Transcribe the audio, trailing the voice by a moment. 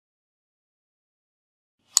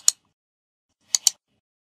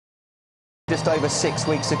Just over 6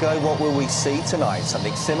 weeks ago, what will we see tonight?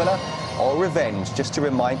 Something similar or revenge? Just to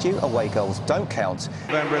remind you, away goals don't count.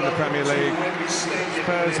 November in the Premier League,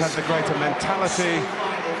 Spurs had the greater mentality,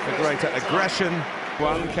 the greater aggression.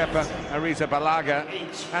 One, Kepa Arrizabalaga.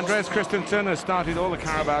 Andreas Christensen has started all the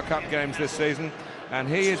Carabao Cup games this season, and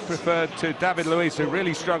he is preferred to David Luiz, who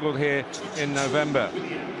really struggled here in November.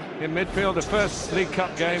 In midfield, the first League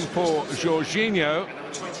Cup game for Jorginho,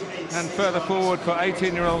 and further forward for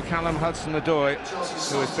 18-year-old Callum Hudson-Odoi,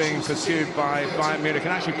 who is being pursued by Bayern Munich,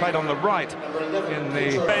 and actually played on the right in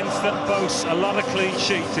the bench that boasts a lot of clean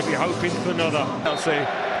sheets to be hoping for another. Chelsea.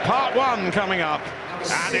 Part 1 coming up,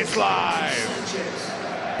 and it's live.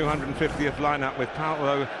 250th lineup with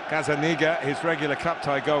Paulo Gazzaniga, his regular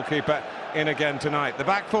cup-tie goalkeeper, in again tonight. The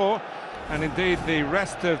back four, and indeed the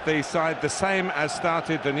rest of the side, the same as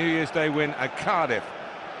started the New Year's Day win at Cardiff.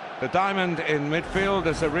 The diamond in midfield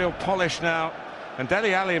is a real polish now, and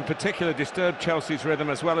Dele Alli in particular disturbed Chelsea's rhythm,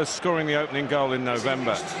 as well as scoring the opening goal in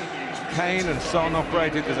November. Kane and Son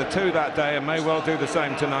operated as a two that day and may well do the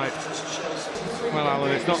same tonight. Well,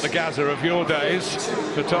 Alan, it's not the Gazza of your days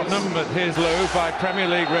for Tottenham, but here's Lou by Premier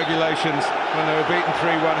League regulations when they were beaten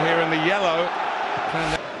 3-1 here in the yellow.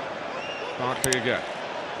 Barkley again.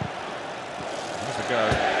 There's a go.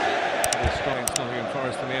 He's strong Nottingham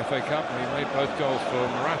Forest in the FA Cup, and he made both goals for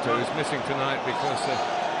Morata, who's missing tonight because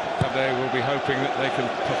they will be hoping that they can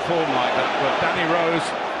perform like that. But Danny Rose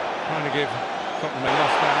trying to give Tottenham a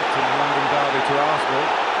lost out in the London derby to Arsenal.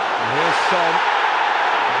 And here's Son.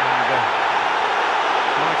 And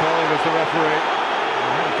Michael Oliver's the referee.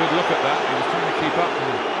 And had a good look at that. He was trying to keep up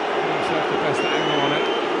and give himself the best angle on it.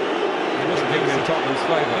 He wasn't giving him Tottenham's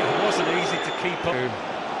favour. It wasn't easy to keep up.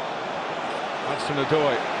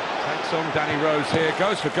 Hudson-Odoi takes on Danny Rose here,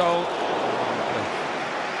 goes for goal.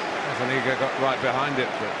 Gazzaniga got right behind it,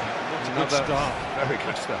 but good start. Very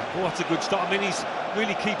good start. What a good start. I mean, he's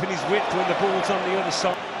really keeping his width when the ball's on the other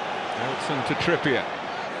side. Ericsson to Trippier.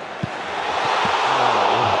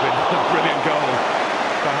 Oh, a brilliant goal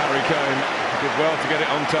for Harry Kane. He did well to get it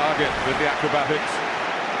on target with the acrobatics.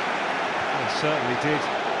 He certainly did.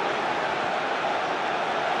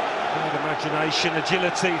 Good imagination,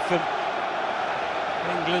 agility from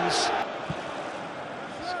England's.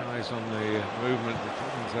 This guy's on the movement.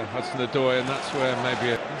 Hudson-Odoi, and that's where maybe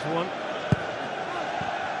There's one.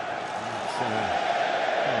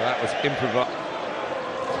 That was improvised.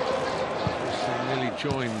 Nearly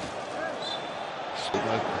joined.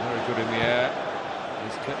 Very good in the air.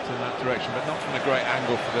 He's clipped in that direction, but not from a great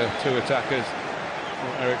angle for the two attackers.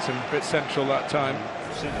 Ericsson a bit central that time.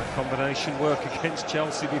 We've seen that combination work against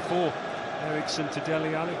Chelsea before. Ericsson to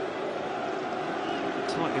Dele Alli.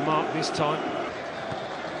 Tightly marked this time.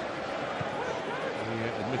 He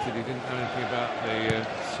admitted he didn't know anything about the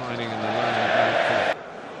signing and the loan about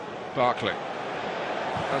Barkley.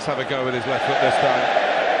 Let's have a go with his left foot this time.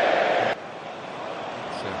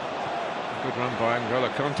 It's a good run by N'Golo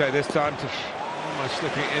Kanté this time, to almost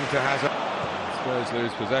slipping it into Hazard. Spurs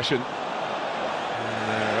lose possession in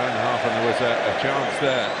their own half, and there was a chance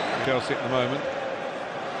there for Chelsea at the moment.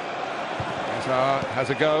 Hazard has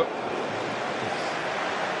a go.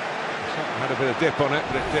 Had a bit of dip on it,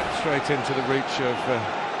 but it dipped straight into the reach of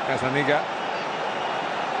Gazzaniga.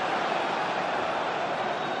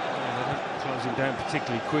 Close him down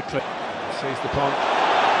particularly quickly. Sees the punt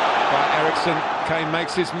by Ericsson. Kane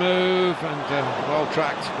makes his move, and well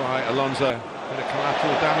tracked by Alonso. Bit of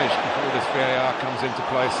collateral damage before this VAR comes into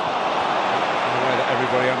place in a way that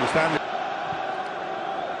everybody understands it.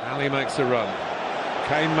 Ali makes a run.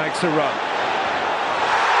 Kane makes a run.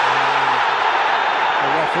 The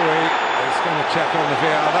referee is going to check on the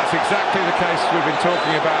VAR. That's exactly the case we've been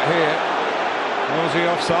talking about here. Was he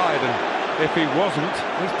offside? And if he wasn't,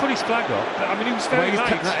 he's put his flag up. I mean, he was very late.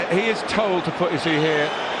 He is told to put his here.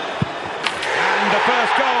 And the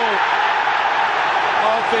first goal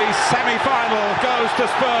of the semi-final goes to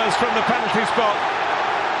Spurs from the penalty spot.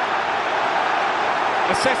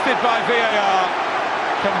 Assisted by VAR,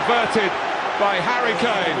 converted by Harry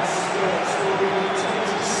Kane.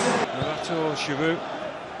 Giroud.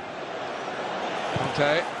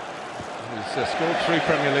 Conte, who's scored 3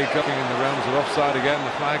 Premier League goals in the realms of offside again.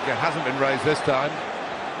 The flag hasn't been raised this time.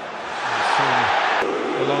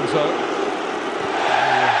 Alonso.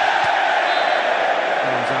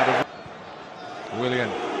 Runs out of Willian.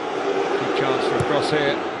 Good chance for a cross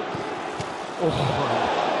here. Oh,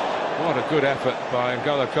 what a good effort by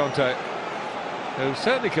N'Golo Kanté, who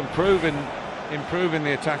certainly can improve in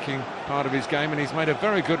the attacking part of his game, and he's made a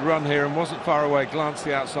very good run here and wasn't far away, glanced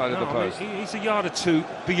the outside of the post. I mean, he's a yard or two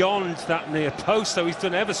beyond that near post, so he's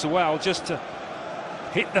done ever so well just to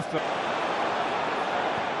hit the foot.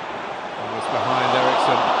 Just behind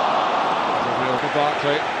Ericsson. Reveal for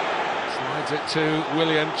Barkley. Slides it to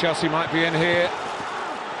Willian. Chelsea might be in here.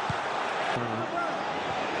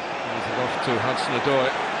 He's off to Hudson-Odoi.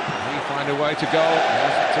 He find a way to goal. He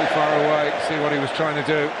wasn't too far away. See what he was trying to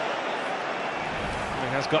do. He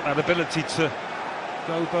has got that ability to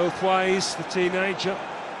go both ways, the teenager,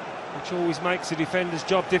 which always makes the defender's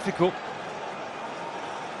job difficult.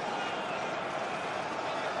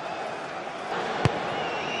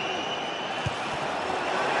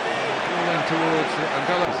 Towards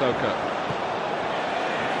Angola. Sissoko.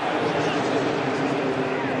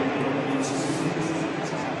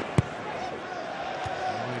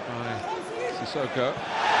 Away by Sissoko. A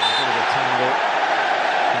bit of a tangle.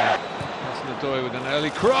 Hudson-Odoi with an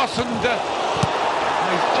early cross, and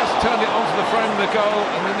he's just turned it onto the frame of the goal,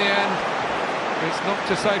 and in the end it's knocked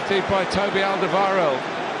to safety by Toby Alderweireld.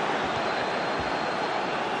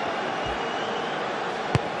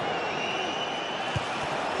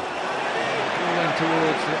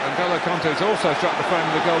 Towards Angola. Conte's also struck the frame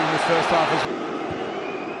of the goal in this first half as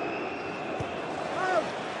well.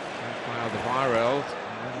 By Alderweireld,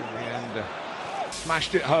 and in the end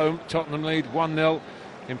smashed it home. Tottenham lead 1-0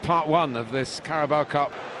 in part one of this Carabao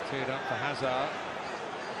Cup. Teed up for Hazard.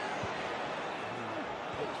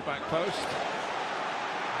 Back post.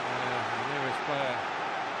 The nearest player,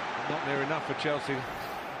 not near enough for Chelsea.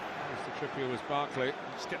 Mr. Trippier was Barkley.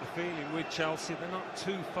 Just get the feeling with Chelsea, they're not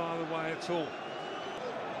too far away at all.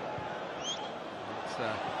 It's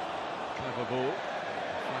a clever ball.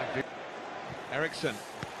 Ericsson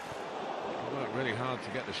worked really hard to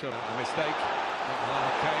get the shot. A mistake.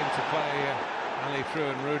 Came to play Ali through,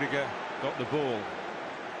 and Rudiger got the ball.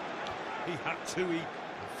 He had to. He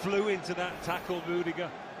flew into that tackle, Rudiger.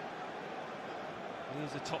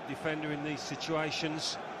 He's a top defender in these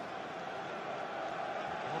situations.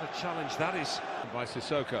 What a challenge that is. By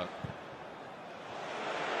Sissoko.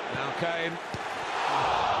 Now Kane.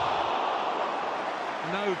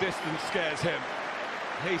 No distance scares him.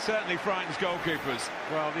 He certainly frightens goalkeepers.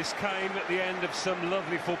 Well, this came at the end of some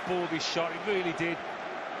lovely football, this shot. It really did.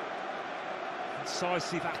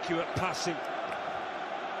 Incisive, accurate passing.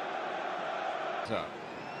 So.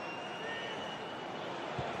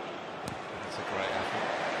 That's a great effort.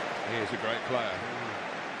 He is a great player.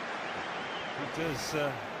 He does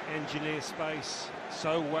engineer space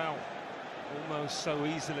so well, almost so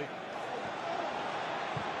easily.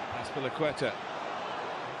 Azpilicueta.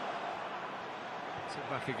 Sit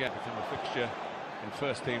back again, become a fixture in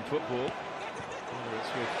first-team football, whether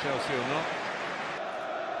it's with Chelsea or not.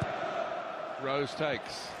 Rose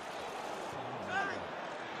takes.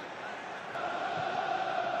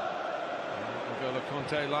 N'Golo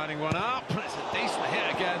Kanté lining one up. It's a decent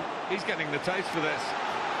hit again. He's getting the taste for this.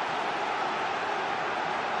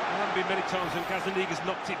 There haven't been many times when Gazaniga's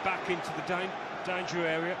knocked it back into the danger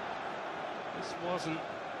area. This wasn't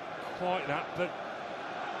quite that, but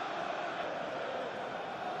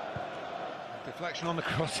deflection on the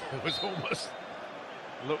cross was almost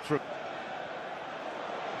looked for.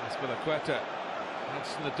 Azpilicueta.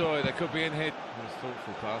 Hudson-Odoi, they could be in here. It was a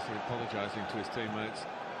thoughtful pass, apologising to his teammates.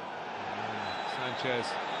 Sanchez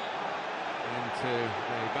into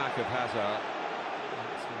the back of Hazard.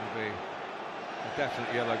 It's going to be a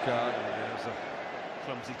definite yellow card. There's a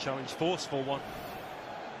clumsy challenge, forceful one.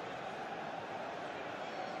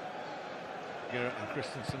 Garrett and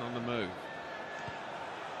Christensen on the move.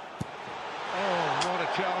 Oh, what a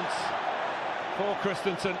chance for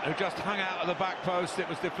Christensen, who just hung out of the back post. It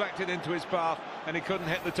was deflected into his path and he couldn't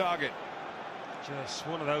hit the target. Just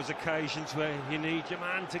one of those occasions where you need your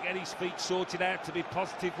man to get his feet sorted out, to be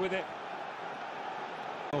positive with it.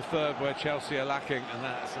 Third where Chelsea are lacking, and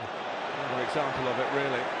that's another example of it,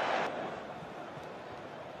 really.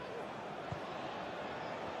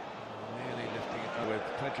 Nearly lifting it with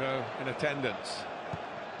Pedro in attendance.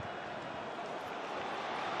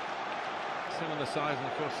 Similar size and,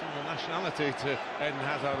 of course, similar nationality to Eden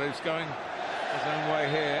Hazard, who's going his own way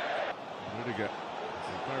here. Rudiger.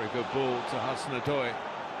 A very good ball to Hudson-Odoi.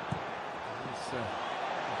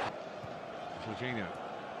 Jorginho.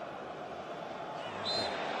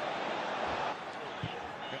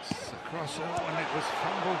 Gets across, and it was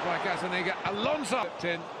fumbled by Gazaniga. Alonso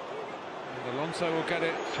in. And Alonso will get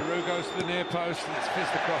it. Giroud goes to the near post, and it's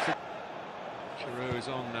fizzed across it. Giroud is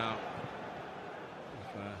on now.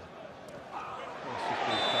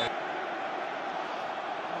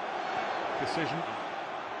 Decision.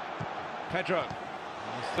 Pedro.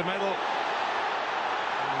 It's the middle.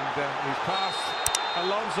 And he's passed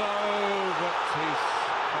Alonso, but he's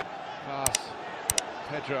pass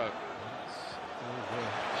Pedro. It's over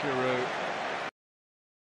Giroud.